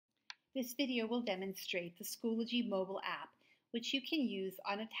This video will demonstrate the Schoology mobile app, which you can use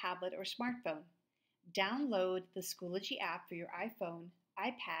on a tablet or smartphone. Download the Schoology app for your iPhone,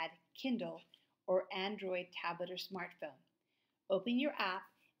 iPad, Kindle, or Android tablet or smartphone. Open your app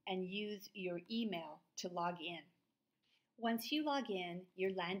and use your email to log in. Once you log in,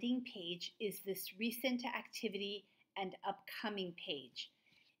 your landing page is this recent activity and upcoming page.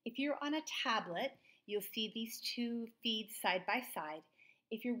 If you're on a tablet, you'll see these two feeds side by side.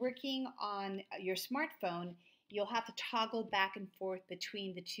 If you're working on your smartphone, you'll have to toggle back and forth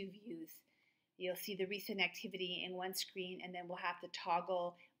between the two views. You'll see the recent activity in one screen, and then we'll have to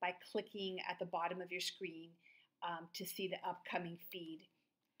toggle by clicking at the bottom of your screen to see the upcoming feed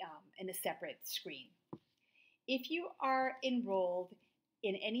in a separate screen. If you are enrolled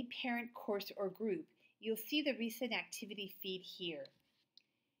in any parent course or group, you'll see the recent activity feed here.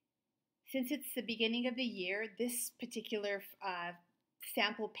 Since it's the beginning of the year, this particular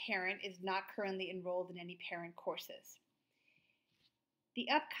sample parent is not currently enrolled in any parent courses. The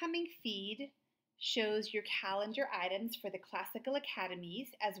upcoming feed shows your calendar items for the classical academies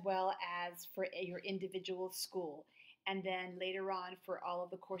as well as for your individual school, and then later on for all of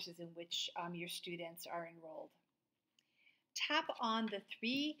the courses in which your students are enrolled. Tap on the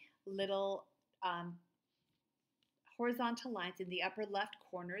three little horizontal lines in the upper left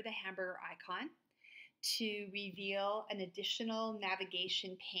corner, the hamburger icon, to reveal an additional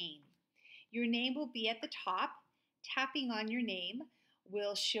navigation pane. Your name will be at the top. Tapping on your name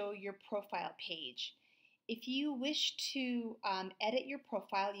will show your profile page. If you wish to edit your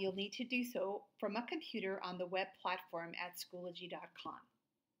profile, you'll need to do so from a computer on the web platform at Schoology.com.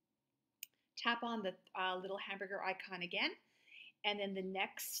 Tap on the little hamburger icon again, and then the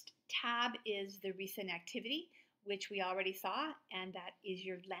next tab is the recent activity, which we already saw, and that is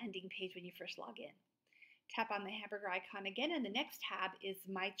your landing page when you first log in. Tap on the hamburger icon again, and the next tab is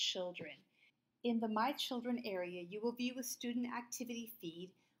My Children. In the My Children area, you will view a student activity feed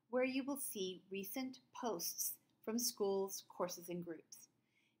where you will see recent posts from schools, courses, and groups.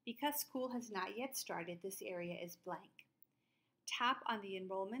 Because school has not yet started, this area is blank. Tap on the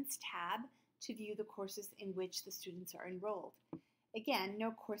Enrollments tab to view the courses in which the students are enrolled. Again,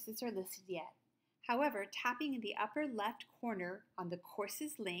 no courses are listed yet. However, tapping in the upper left corner on the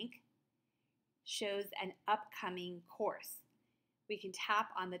Courses link shows an upcoming course. We can tap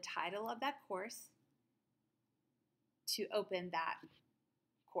on the title of that course to open that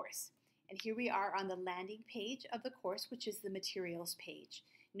course. And here we are on the landing page of the course, which is the materials page.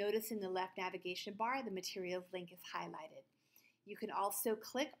 Notice in the left navigation bar, the materials link is highlighted. You can also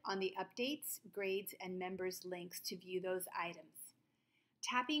click on the updates, grades, and members links to view those items.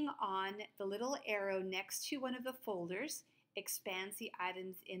 Tapping on the little arrow next to one of the folders expands the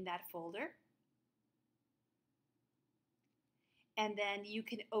items in that folder. And then you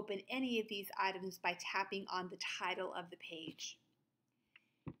can open any of these items by tapping on the title of the page.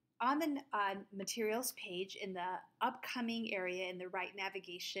 On the materials page in the upcoming area in the right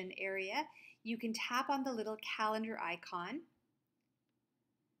navigation area, you can tap on the little calendar icon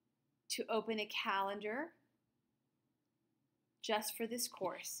to open a calendar just for this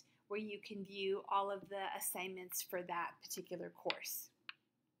course, where you can view all of the assignments for that particular course.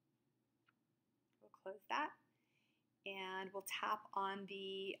 We'll close that. And we'll tap on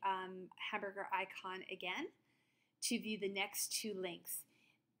the hamburger icon again to view the next two links.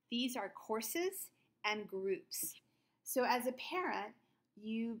 These are courses and groups. So as a parent,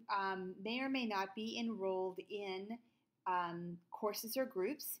 you may or may not be enrolled in courses or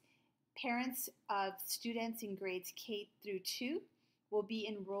groups. Parents of students in grades K through 2 will be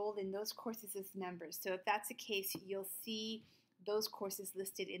enrolled in those courses as members. So if that's the case, you'll see those courses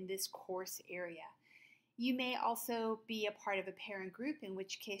listed in this course area. You may also be a part of a parent group, in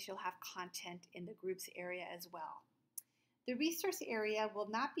which case you'll have content in the groups area as well. The resource area will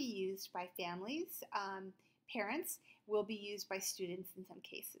not be used by families. Parents will be used by students in some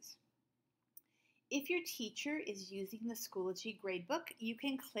cases. If your teacher is using the Schoology gradebook, you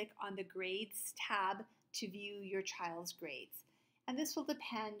can click on the Grades tab to view your child's grades. And this will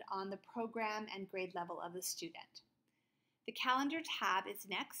depend on the program and grade level of the student. The Calendar tab is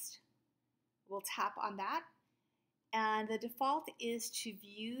next. We'll tap on that, and the default is to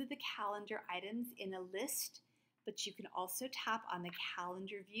view the calendar items in a list, but you can also tap on the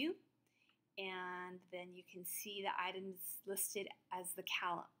calendar view, and then you can see the items listed as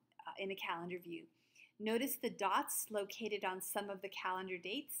in a calendar view. Notice the dots located on some of the calendar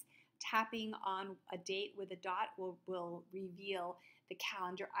dates. Tapping on a date with a dot will reveal the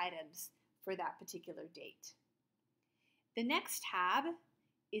calendar items for that particular date. The next tab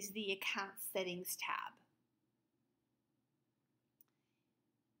is the Account Settings tab.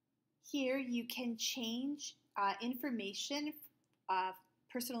 Here you can change information,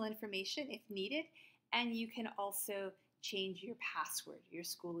 personal information if needed, and you can also change your password, your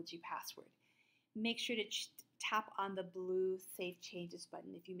Schoology password. Make sure to tap on the blue Save Changes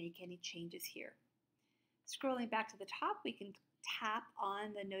button if you make any changes here. Scrolling back to the top, we can tap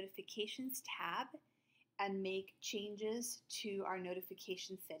on the Notifications tab and make changes to our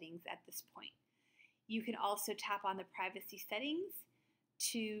notification settings at this point. You can also tap on the privacy settings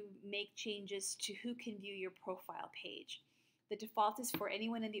to make changes to who can view your profile page. The default is for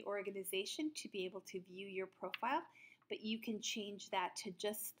anyone in the organization to be able to view your profile, but you can change that to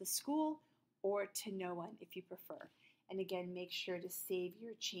just the school or to no one if you prefer. And again, make sure to save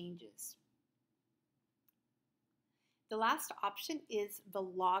your changes. The last option is the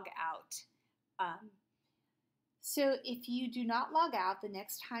log out. So if you do not log out, the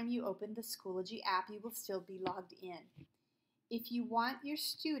next time you open the Schoology app, you will still be logged in. If you want your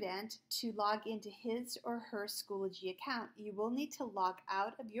student to log into his or her Schoology account, you will need to log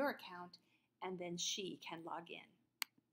out of your account and then she can log in.